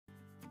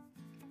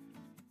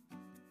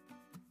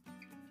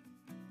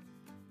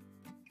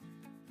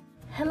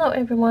Hello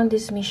everyone,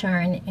 this is me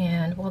Sharon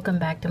and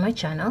welcome back to my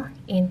channel.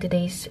 In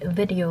today's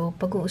video,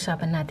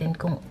 pag-uusapan natin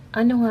kung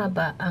ano nga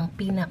ba ang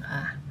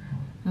pinaka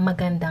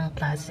magandang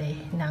klase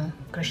ng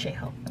crochet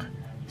hook.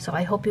 So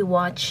I hope you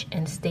watch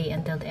and stay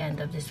until the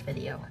end of this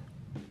video.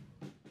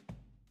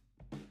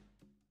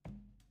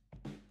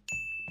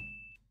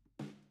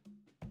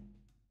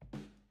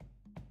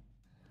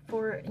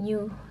 For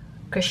new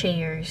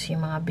crocheters,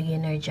 yung mga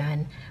beginner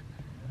dyan,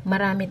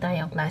 marami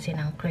tayong klase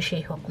ng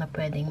crochet hook na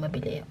pwedeng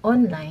mabili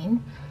online,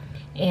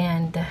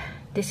 and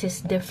this is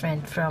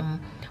different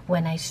from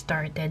when I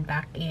started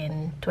back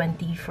in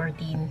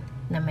 2014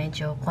 na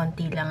medyo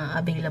konti lang ang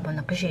available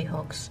na crochet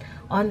hooks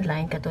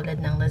online katulad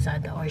ng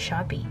Lazada or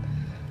Shopee.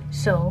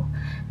 So,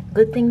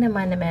 good thing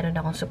naman na meron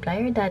akong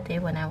supplier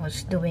dati when I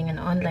was doing an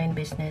online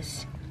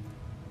business.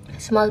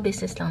 Small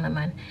business lang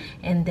naman,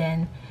 and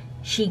then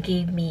she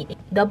gave me a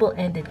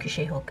double-ended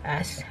crochet hook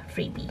as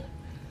freebie.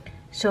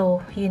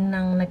 So, yun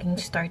ang naging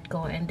start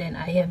ko, and then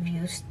I have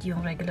used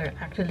yung regular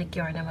acrylic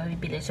yarn na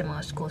mabibili sa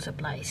mga school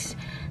supplies.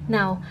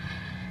 Now,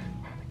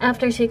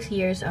 after 6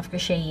 years of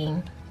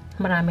crocheting,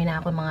 marami na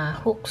ako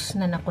mga hooks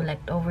na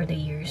na-collect over the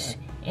years,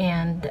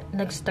 and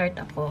nag-start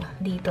ako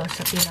dito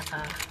sa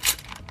pinaka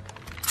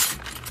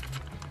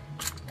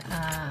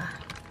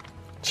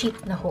cheap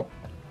na hook.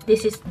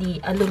 This is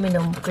the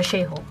aluminum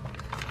crochet hook.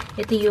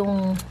 Ito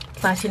yung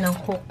klase ng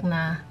hook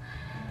na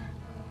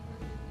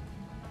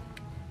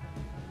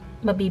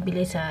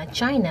mabibili sa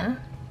China,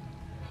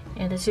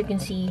 and as you can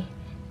see,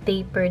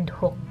 tapered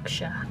hook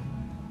siya.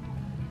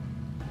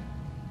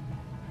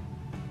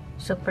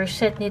 So per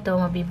set nito,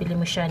 mabibili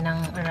mo siya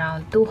ng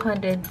around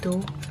 200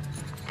 to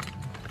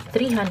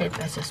 300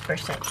 pesos per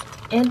set.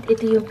 And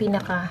ito yung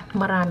pinaka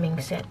maraming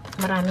set,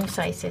 maraming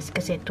sizes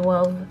kasi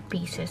 12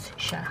 pieces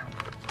siya.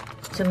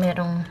 So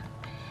merong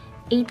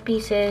 8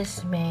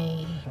 pieces,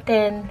 may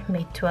 10,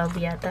 may 12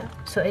 yata.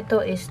 So ito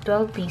is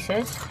 12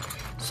 pieces.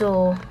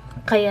 So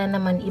kaya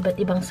naman iba't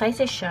ibang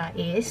sizes siya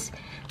is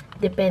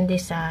depende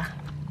sa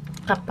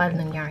kapal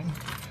ng yarn.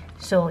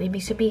 So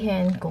ibig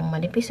sabihin, kung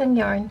manipis ang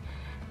yarn,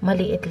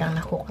 maliit lang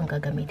na hook ang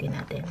gagamitin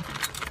natin.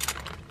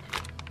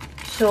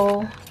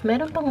 So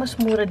meron pang mas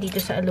mura dito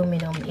sa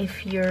aluminum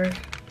if you're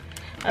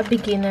a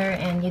beginner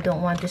and you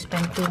don't want to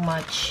spend too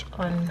much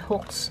on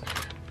hooks.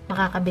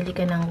 Makakabili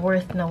ka ng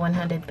worth na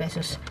 100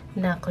 pesos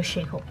na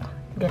crochet hook.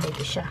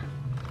 Ganito siya.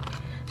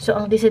 So,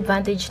 ang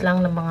disadvantage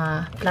lang ng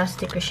mga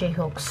plastic crochet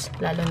hooks,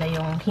 lalo na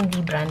yung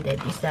hindi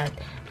branded, is that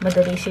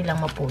madali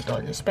silang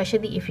maputol.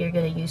 Especially if you're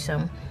gonna use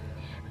some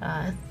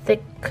thick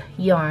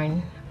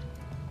yarn.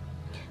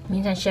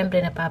 Minsan,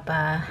 syempre,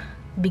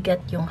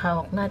 napapabigat yung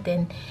hawak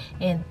natin,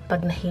 and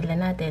pag nahila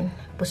natin,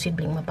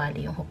 posibleng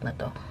mabali yung hook na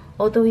to.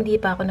 Although, hindi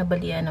pa ako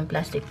nabalian ng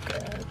plastic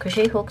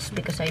crochet hooks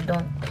because I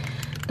don't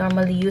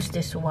normally use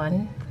this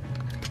one.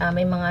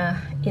 May mga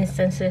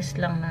instances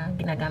lang na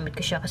ginagamit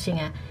ko siya kasi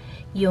nga,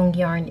 yung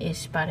yarn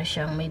is para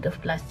siyang made of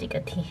plastic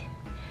at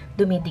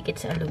dumidikit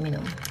sa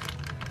aluminum.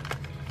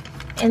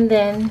 And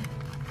then,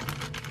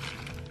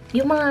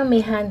 yung mga may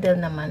handle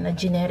naman na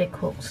generic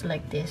hooks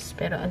like this,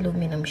 pero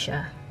aluminum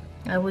siya,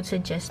 I would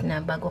suggest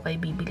na bago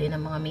kayo bibili ng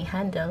mga may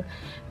handle,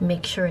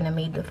 make sure na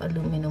made of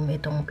aluminum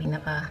itong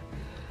pinaka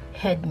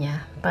head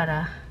niya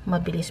para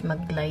mabilis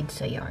mag-glide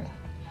sa yarn.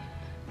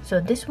 So,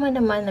 this one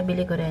naman,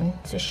 nabili ko rin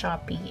sa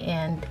Shopee,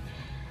 and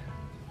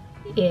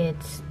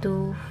it's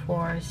 2,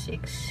 4,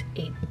 6,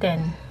 8,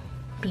 10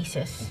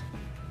 pieces.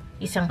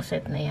 Isang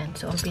set na yan.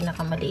 So, ang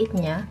pinakamaliit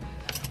niya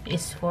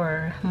is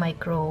for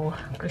micro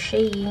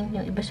crocheting.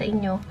 Yung iba sa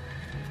inyo,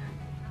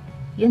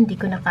 yun, di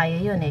ko na kaya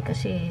yun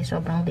kasi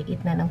sobrang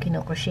liit na ng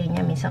kino-crochet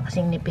niya. Minsan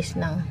kasing nipis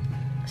ng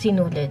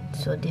sinulid.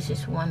 So, this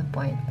is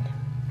 1.0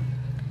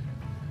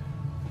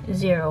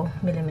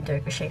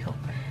 millimeter crochet hook.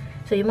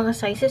 So, yung mga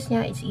sizes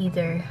niya is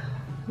either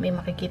may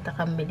makikita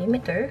ka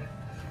millimeter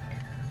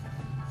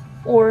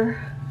or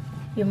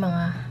yung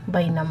mga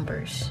by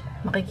numbers.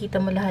 Makikita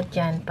mo lahat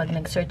yan pag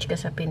nag-search ka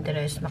sa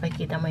Pinterest.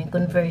 Makikita mo yung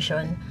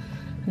conversion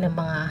ng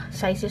mga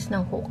sizes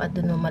ng hook at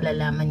doon mo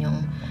malalaman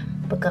yung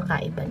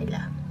pagkakaiba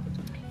nila.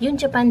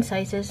 Yung Japan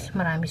sizes,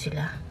 marami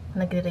sila.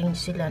 Nagre-range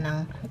sila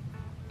ng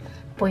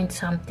point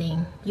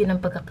something. Yun ang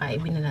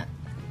pagkakaiba nila.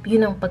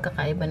 Yun ang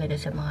pagkakaiba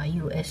nila sa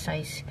mga US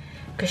size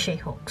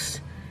crochet hooks.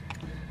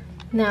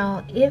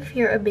 Now, if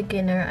you're a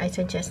beginner, I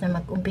suggest na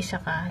mag-umpisa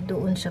ka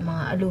doon sa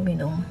mga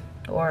aluminum,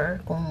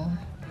 or kung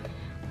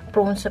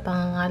prone sa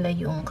pangangalay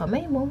yung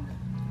kamay mo,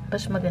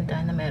 mas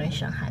maganda na meron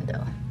siyang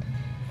handle.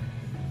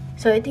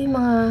 So, ito yung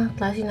mga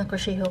klase ng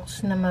crochet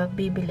hooks na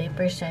mabibili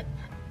per set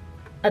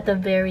at a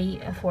very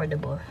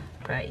affordable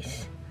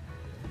price.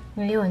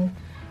 Ngayon,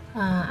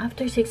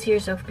 after 6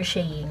 years of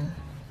crocheting,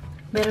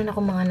 meron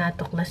ako mga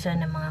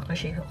natuklasan ng mga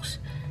crochet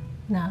hooks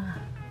na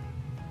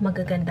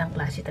magagandang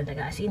klase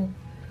talaga. As in,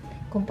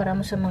 kumpara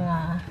mo sa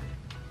mga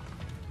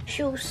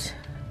shoes,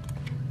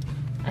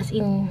 as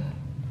in,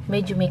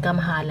 medyo may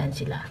kamahalan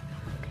sila.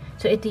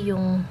 So, ito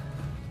yung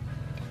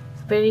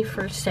very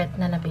first set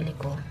na nabili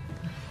ko.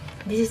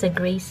 This is a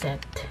gray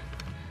set.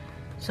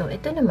 So,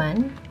 ito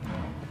naman,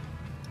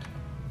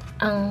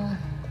 ang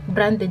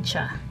branded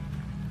siya.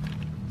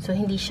 So,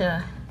 hindi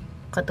siya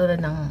katulad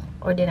ng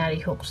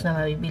ordinary hooks na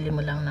mabibili mo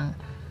lang ng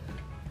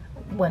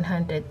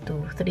 100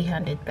 to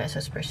 300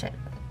 pesos per set.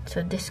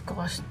 So, this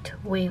cost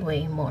way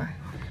more.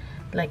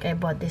 Like, I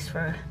bought this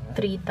for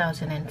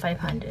 3,500.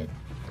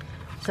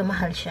 So,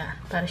 mahal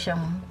siya. Para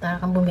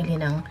kang bumili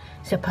ng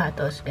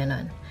sapatos,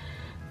 ganon.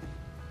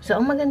 So,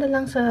 ang maganda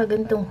lang sa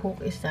ganitong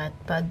hook is that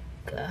pag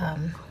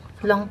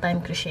long time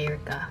crocheter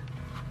ka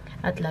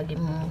at lagi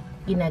mong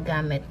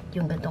ginagamit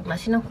yung ganitong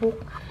klase ng hook,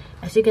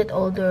 as you get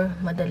older,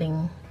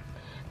 madaling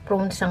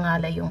prone sa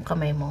ngalay yung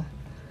kamay mo,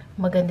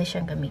 maganda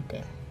siyang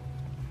gamitin.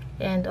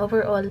 And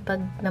overall,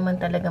 pag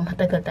naman talaga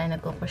matagal tayo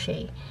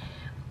nagko-crochet,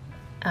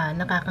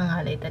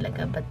 nakakangalay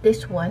talaga. But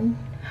this one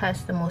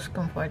has the most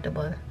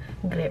comfortable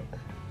grip.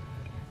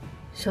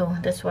 So,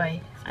 that's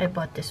why I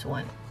bought this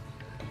one.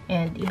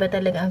 And iba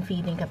talaga ang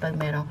feeling kapag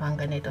meron kang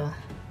ganito.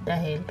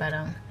 Dahil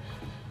parang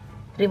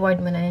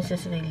reward mo na rin sa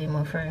sarili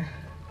mo for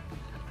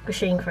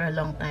crocheting for a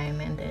long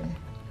time. And then,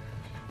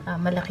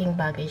 malaking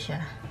bagay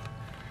siya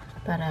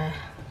para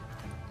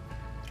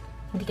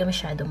hindi ka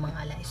masyadong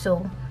mangalay.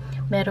 So,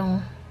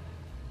 merong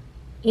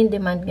in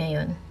demand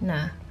ngayon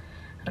na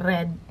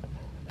red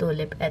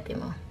tulip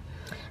etimo.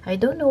 I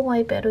don't know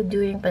why, pero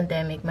during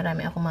pandemic,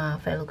 marami ako mga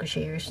fellow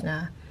crocheters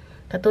na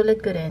katulad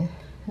ko rin,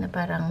 na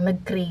parang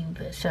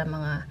nag-crave sa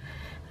mga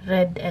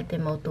red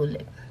etimo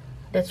tulip.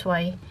 That's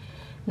why,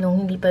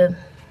 nung hindi pa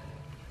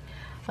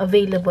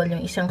available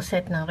yung isang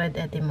set ng red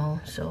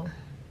etimo, so,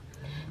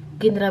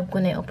 ginrab ko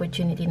na yung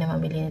opportunity na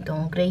mamili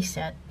nitong gray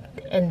set,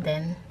 and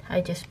then, I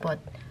just bought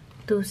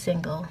 2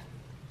 single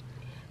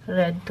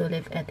red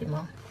tulip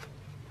etimo.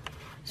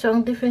 So,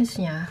 ang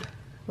difference niya,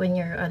 when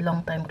you're a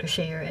long time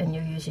crocheter and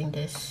you're using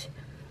this,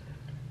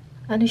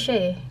 ano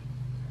siya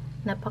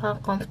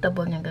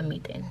napaka-comfortable niyang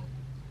gamitin.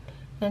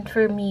 And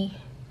for me,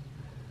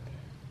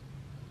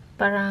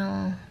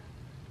 parang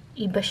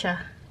iba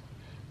siya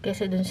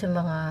kaysa dun sa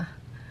mga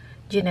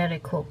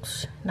generic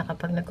hooks na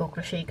kapag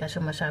nagko-crochet ka,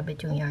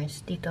 sumasabit yung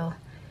yarns. Dito,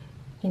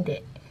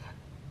 hindi.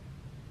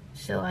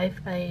 So, I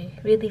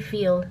really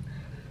feel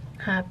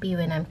happy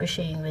when I'm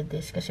crocheting with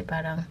this kasi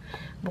parang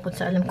bukod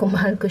sa alam ko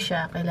mahal ko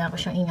siya, kailangan ko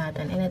siyang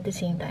ingatan, and at the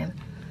same time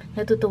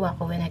natutuwa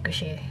ko when I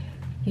crochet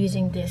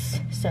using this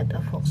set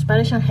of hooks.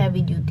 Para siyang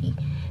heavy duty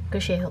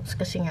crochet hooks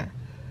kasi nga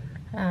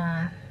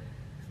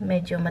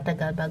medyo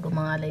matagal bago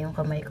mangalay yung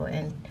kamay ko,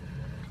 and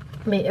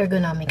may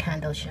ergonomic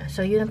handle siya.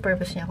 So yun ang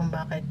purpose niya kung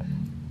bakit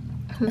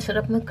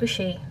masarap mag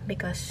crochet,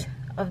 because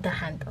of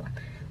the handle.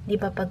 Di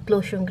ba pag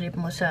close yung grip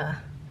mo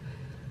sa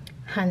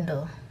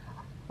handle,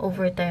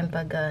 over time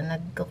pag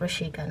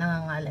nagko-crochet ka,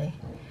 nangangalay.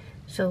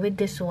 So with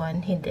this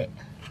one, hindi.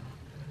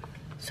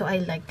 So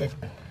I liked it.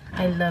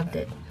 I loved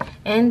it.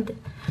 And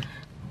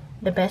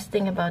the best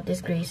thing about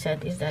this gray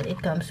set is that it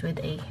comes with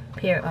a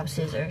pair of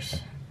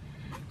scissors.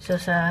 So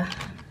sa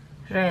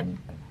red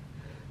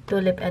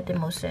tulip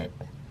etimo set,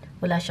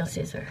 wala siyang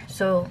scissor.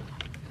 So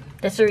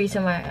that's the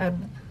reason why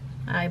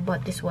I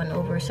bought this one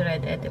over sa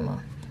red etimo.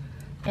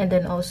 And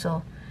then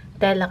also,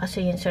 tela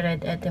kasi yun sa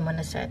red etimo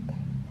na set.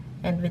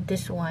 And with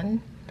this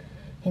one,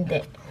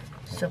 hindi.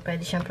 So,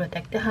 pwede siyang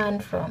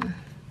protektahan from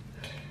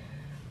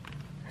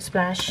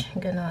splash,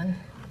 ganon.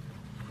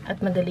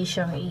 At madali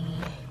siyang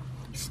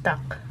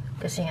i-stock.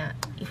 Kasi nga,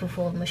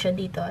 i-fold mo siya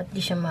dito at di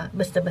siya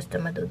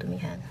basta-basta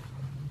madudumihan.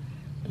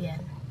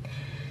 Yan.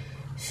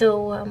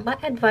 So, my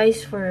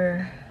advice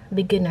for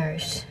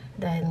beginners,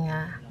 dahil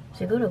nga,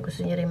 siguro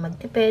gusto niyo rin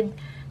magtipid,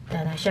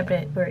 dahil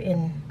syempre, we're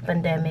in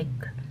pandemic,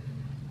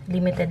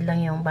 limited lang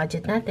yung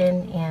budget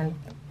natin, and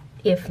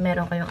if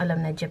meron kayong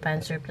alam na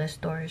Japan surplus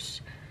stores,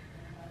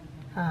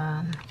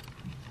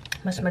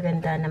 mas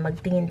maganda na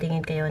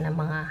magtingin-tingin kayo ng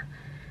mga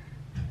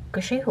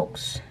crochet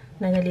hooks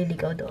na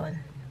naliligaw doon.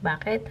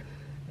 Bakit?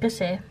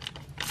 Kasi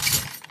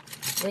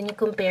when you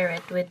compare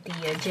it with the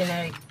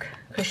generic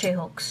crochet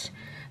hooks,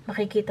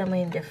 makikita mo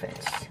yung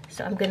difference.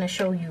 So I'm gonna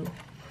show you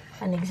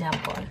an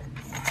example.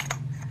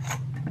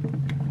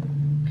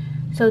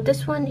 So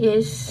this one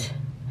is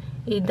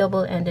a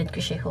double-ended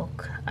crochet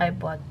hook I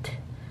bought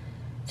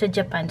sa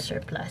Japan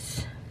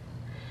surplus.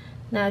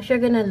 Now, if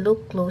you're gonna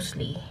look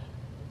closely,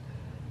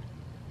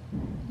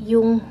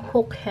 yung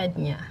hook head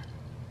niya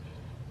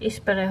is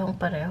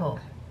parehong-pareho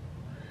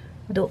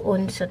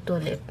doon sa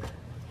tulip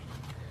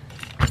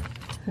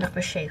na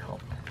crochet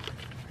hook.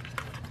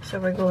 So,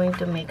 we're going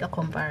to make a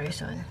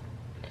comparison.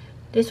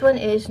 This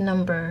one is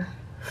number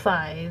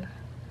 5.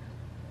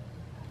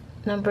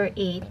 Number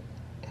 8.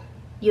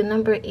 Yung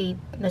number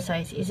 8 na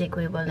size is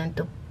equivalent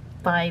to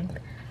 5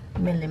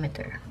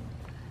 millimeter.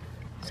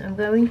 So, I'm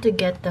going to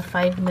get the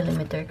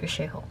 5mm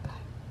crochet hook.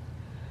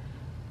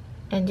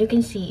 And you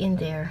can see in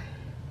there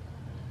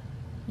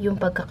yung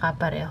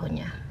pagkakapareho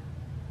niya.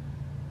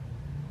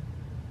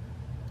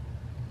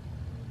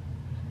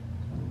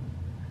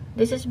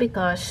 This is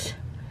because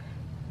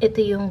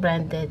ito yung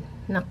branded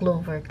na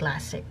Clover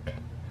Classic.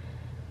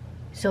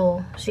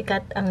 So,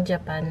 sikat ang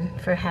Japan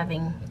for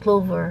having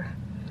Clover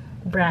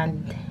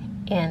brand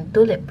and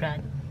Tulip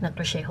brand na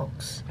crochet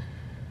hooks.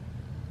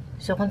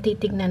 So, kung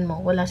titignan mo,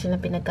 wala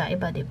silang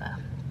pinagkaiba, diba?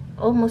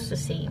 Almost the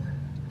same.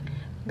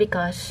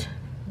 because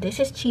this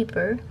is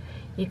cheaper.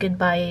 You could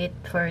buy it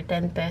for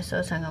 10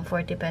 pesos hanggang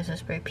 40 pesos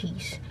per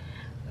piece.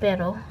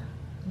 Pero,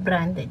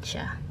 branded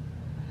siya.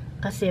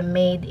 Kasi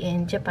made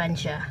in Japan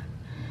siya.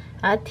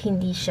 At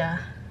hindi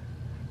siya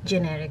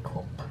generic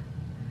hook.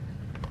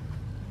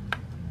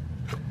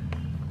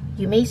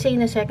 You may say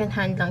na second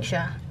hand lang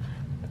siya,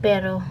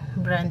 pero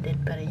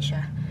branded pa rin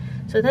siya.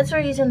 So that's the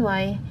reason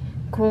why,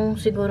 kung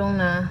sigurong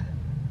na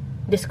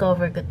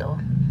discover ko to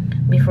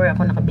before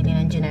ako nakabili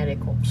ng generic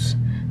hooks,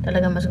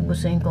 talaga mas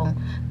gustuin kong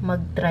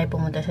mag-try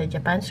pumunta sa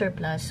Japan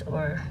Surplus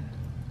or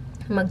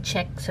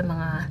mag-check sa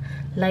mga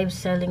live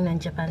selling ng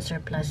Japan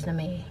Surplus na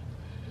may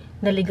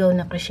naligaw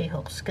na crochet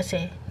hooks.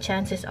 Kasi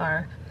chances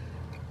are,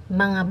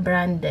 mga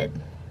branded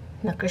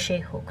na crochet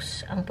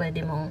hooks ang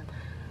pwede mong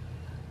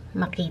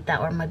makita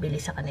or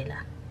mabili sa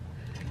kanila.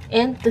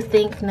 And to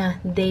think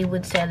na they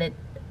would sell it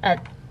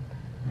at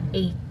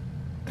a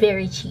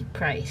very cheap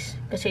price.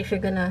 Kasi if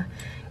you're gonna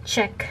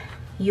check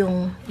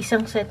yung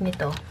isang set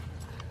nito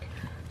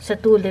sa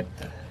Tulip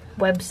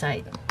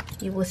website,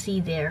 you will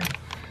see there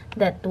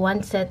that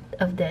one set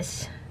of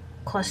this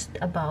cost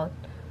about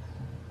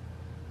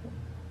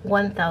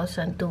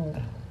 1,000 to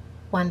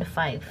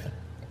 1,500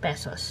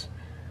 pesos.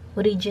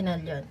 Original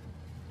yun.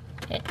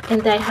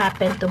 And I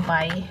happen to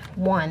buy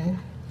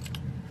one.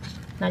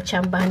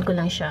 Natsambahan ko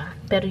lang siya.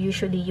 Pero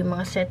usually, yung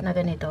mga set na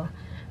ganito,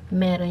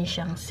 meron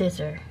siyang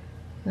scissor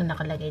na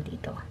nakalagay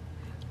dito.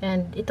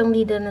 And itong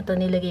needle na to,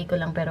 nilagay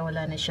ko lang pero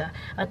wala na siya.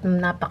 At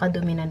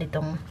napakadumi na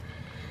nitong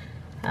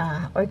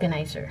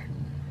organizer.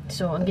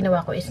 So, ang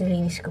ginawa ko is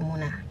nilinis ko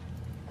muna.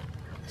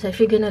 So, if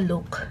you're gonna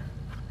look,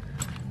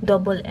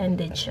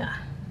 double-ended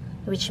siya.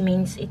 Which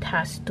means it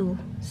has two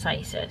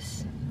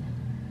sizes.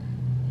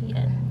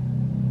 Yan.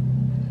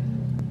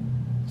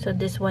 So,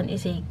 this one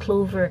is a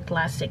Clover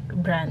Classic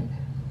brand.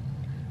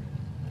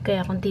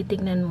 Kaya kung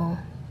titignan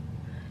mo,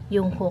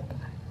 yung hook,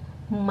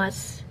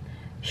 mas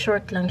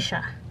short lang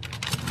siya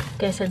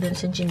kaysa dun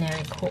sa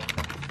generic hook.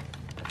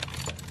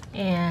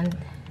 And,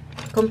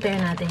 compare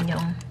natin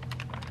yung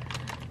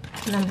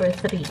number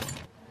 3.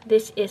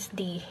 This is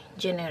the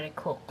generic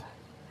hook.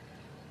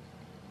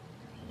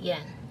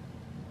 Yan.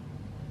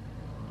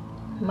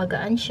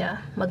 Magaan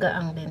siya,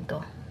 magaang din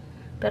to.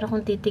 Pero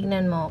kung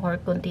titignan mo, or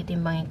kung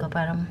titimbangin ko,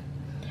 parang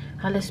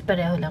halos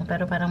pareho lang,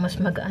 pero parang mas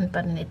magaan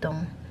pa rin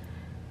itong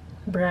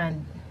brand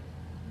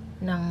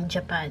ng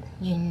Japan,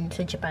 yun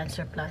sa Japan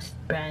Surplus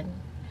brand.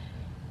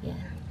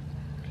 Yan.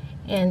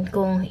 And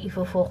kung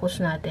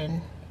ifo-focus natin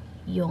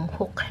yung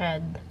hook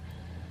head,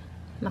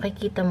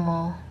 makikita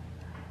mo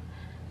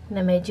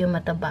na medyo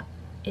mataba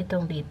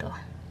itong dito.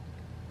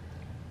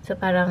 So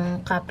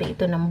parang copy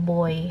ito ng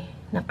boy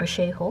na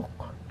crochet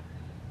hook,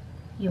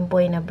 yung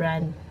boy na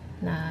brand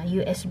na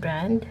US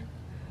brand.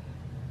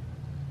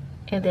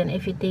 And then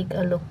if you take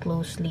a look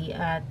closely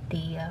at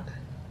the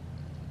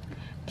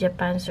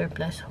Japan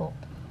Surplus hook,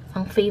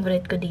 ang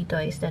favorite ko dito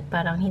is that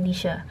parang hindi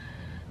siya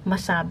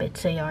masabit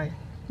sa yarn.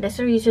 That's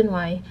the reason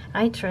why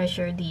I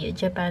treasure the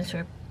Japan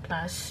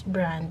Surplus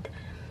brand.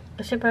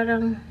 Kasi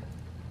parang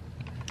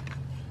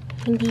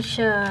hindi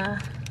siya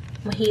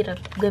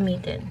mahirap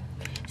gamitin.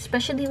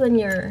 Especially when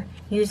you're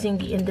using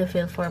the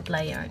Indifil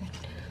 4-ply yarn.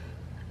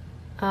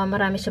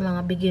 Marami sa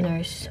mga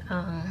beginners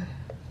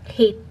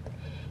hate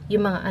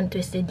yung mga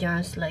untwisted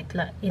yarns like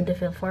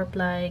Indifil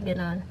 4-ply,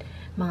 ganon,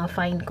 mga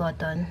fine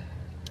cotton.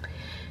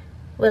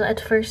 Well,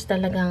 at first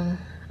talagang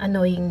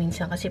annoying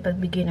minsan kasi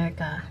pag beginner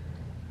ka,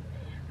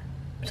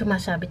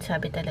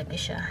 sumasabit-sabit talaga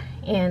siya.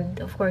 And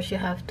of course, you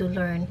have to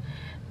learn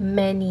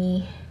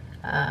many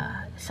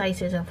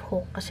sizes of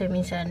hook kasi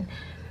minsan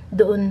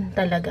doon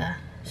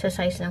talaga sa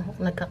size ng hook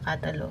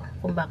nagkakatalo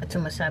kung bakit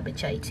sumasabit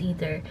siya. It's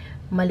either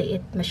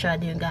maliit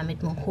masyado yung gamit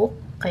mong hook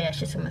kaya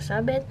siya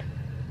sumasabit,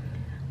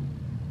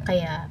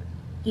 kaya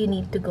you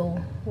need to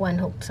go one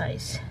hook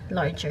size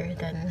larger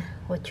than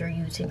what you're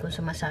using kung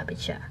sumasabit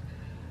siya.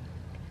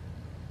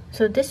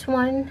 So this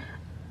one,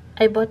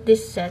 I bought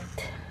this set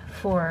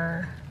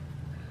for,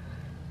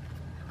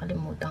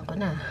 kalimutan ko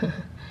na.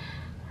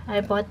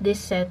 I bought this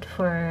set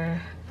for,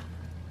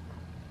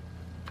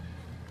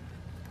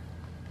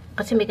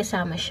 kasi may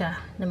kasama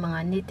siya ng mga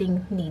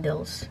knitting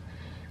needles.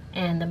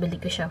 And nabili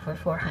ko siya for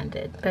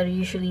 400. Pero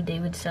usually they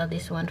would sell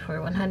this one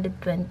for 120.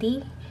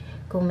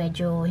 Kung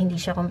medyo hindi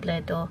siya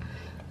kompleto.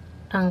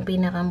 Ang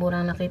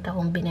pinakamurang nakita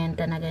kong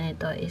binenta na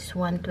ganito is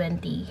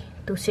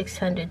 120 to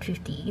 650.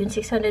 Yung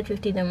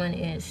 650 naman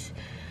is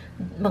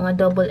mga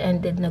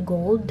double-ended na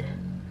gold.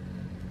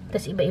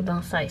 Tapos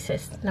iba-ibang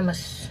sizes na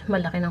mas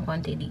malaki ng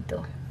konti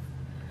dito.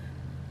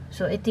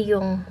 So ito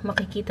yung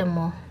makikita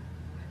mo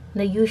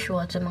na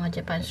usual sa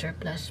mga Japan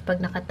Surplus. Pag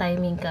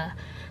naka-timing ka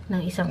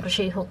ng isang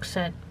crochet hook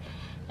set,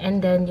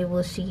 and then you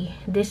will see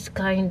this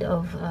kind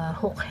of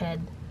hook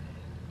head,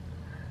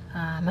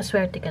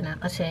 maswerte ka na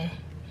kasi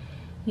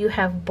you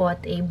have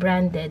bought a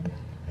branded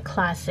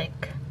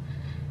classic,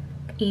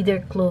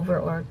 either Clover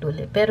or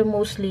Tulip. Pero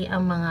mostly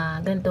ang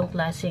mga gantong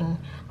klaseng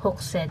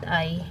hook set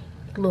ay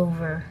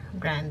Clover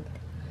brand.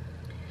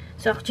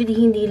 So actually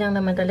hindi lang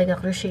naman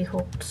talaga crochet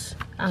hooks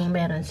ang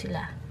meron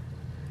sila.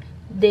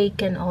 they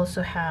can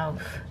also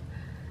have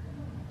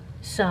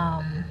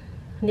some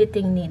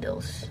knitting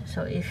needles.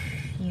 So if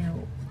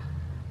you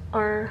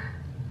are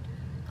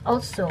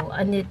also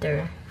a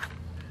knitter,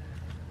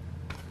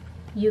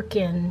 you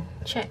can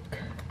check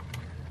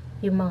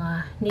yung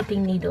mga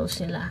knitting needles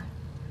nila.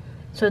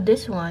 So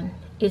this one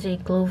is a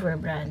Clover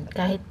brand.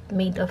 Kahit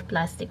made of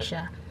plastic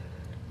siya,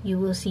 you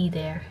will see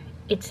there,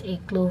 it's a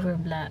Clover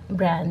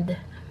brand.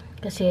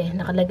 Kasi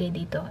nakalagay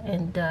dito.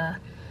 And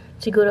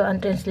siguro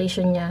ang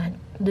translation niya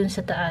dun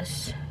sa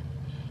taas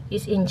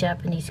is in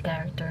Japanese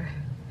character.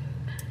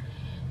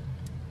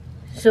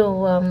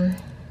 So,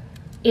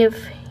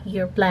 if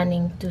you're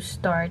planning to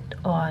start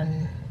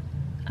on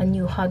a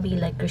new hobby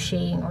like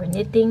crocheting or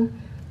knitting,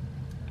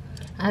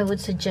 I would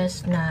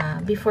suggest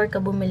na before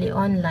ka bumili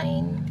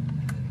online,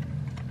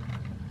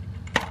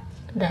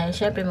 dahil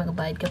syempre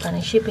magbabayad ka pa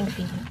ng shipping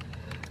fee,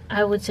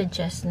 I would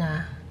suggest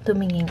na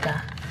tumingin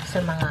ka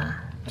sa mga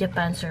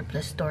Japan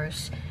surplus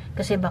stores.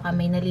 Kasi baka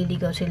may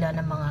naliligaw sila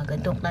ng mga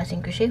ganitong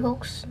klaseng crochet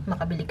hooks,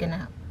 makabili ka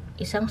na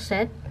isang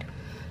set.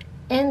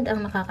 And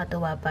ang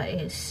nakakatuwa pa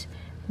is,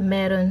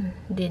 meron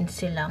din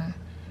silang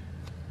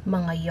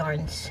mga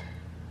yarns.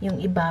 Yung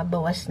iba,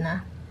 bawas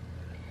na.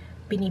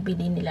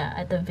 Binibili nila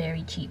at a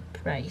very cheap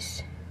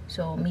price.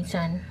 So,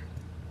 minsan,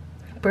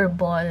 per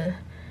ball,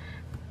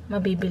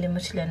 mabibili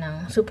mo sila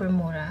ng super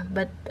mura.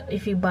 But,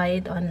 if you buy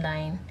it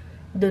online,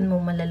 dun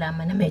mo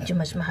malalaman na medyo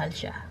mas mahal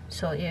siya.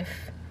 So,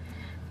 if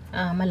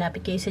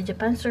malapit kayo sa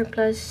Japan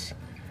surplus,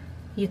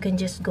 you can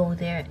just go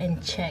there and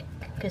check.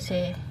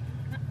 Kasi,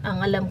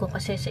 ang alam ko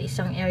kasi sa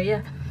isang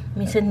area,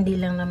 minsan hindi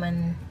lang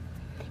naman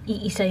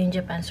iisa yung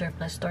Japan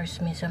surplus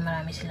stores. Minsan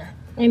marami sila.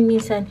 And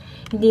minsan,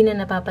 hindi na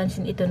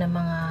napapansin ito ng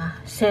mga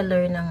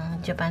seller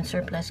ng Japan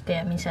surplus.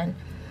 Kaya minsan,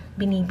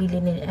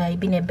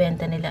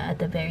 binebenta nila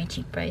at a very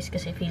cheap price.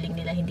 Kasi feeling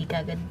nila hindi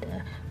kagad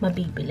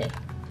mabibili.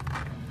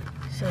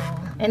 So,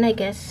 and I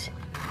guess,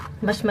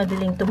 mas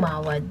madaling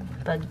tumawad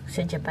pag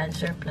sa Japan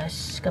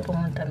surplus ka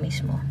pumunta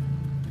mismo.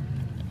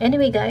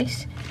 Anyway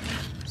guys,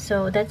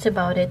 so that's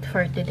about it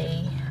for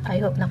today. I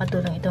hope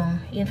nakatulong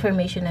itong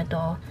information na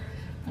to.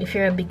 If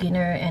you're a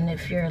beginner and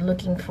if you're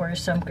looking for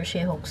some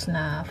crochet hooks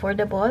na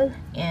affordable,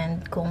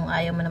 and kung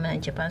ayaw mo naman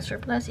ng Japan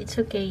surplus, it's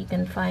okay. You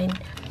can find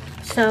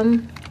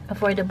some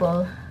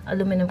affordable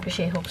aluminum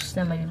crochet hooks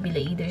na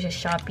mabibili either sa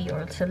Shopee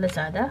or sa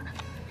Lazada.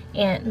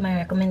 And my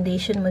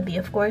recommendation would be,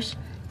 of course,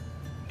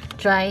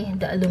 try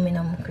the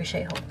aluminum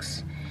crochet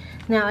hooks.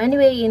 Now,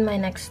 anyway, in my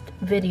next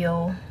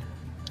video,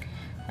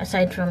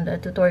 aside from the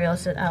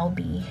tutorials that I'll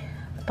be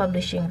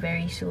publishing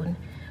very soon,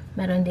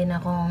 meron din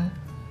akong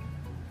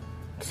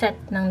set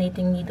ng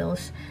knitting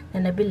needles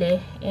na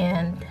nabili,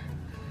 and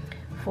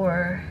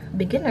for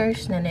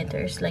beginners na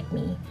knitters like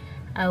me,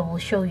 I will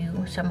show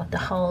you some of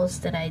the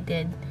hauls that I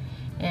did,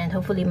 and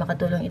hopefully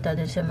makatulong ito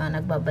dun sa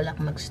mga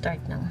nagbabalak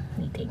mag-start ng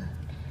knitting.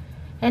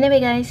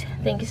 Anyway guys,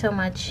 thank you so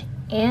much,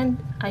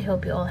 and I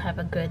hope you all have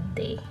a good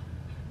day.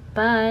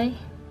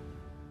 Bye!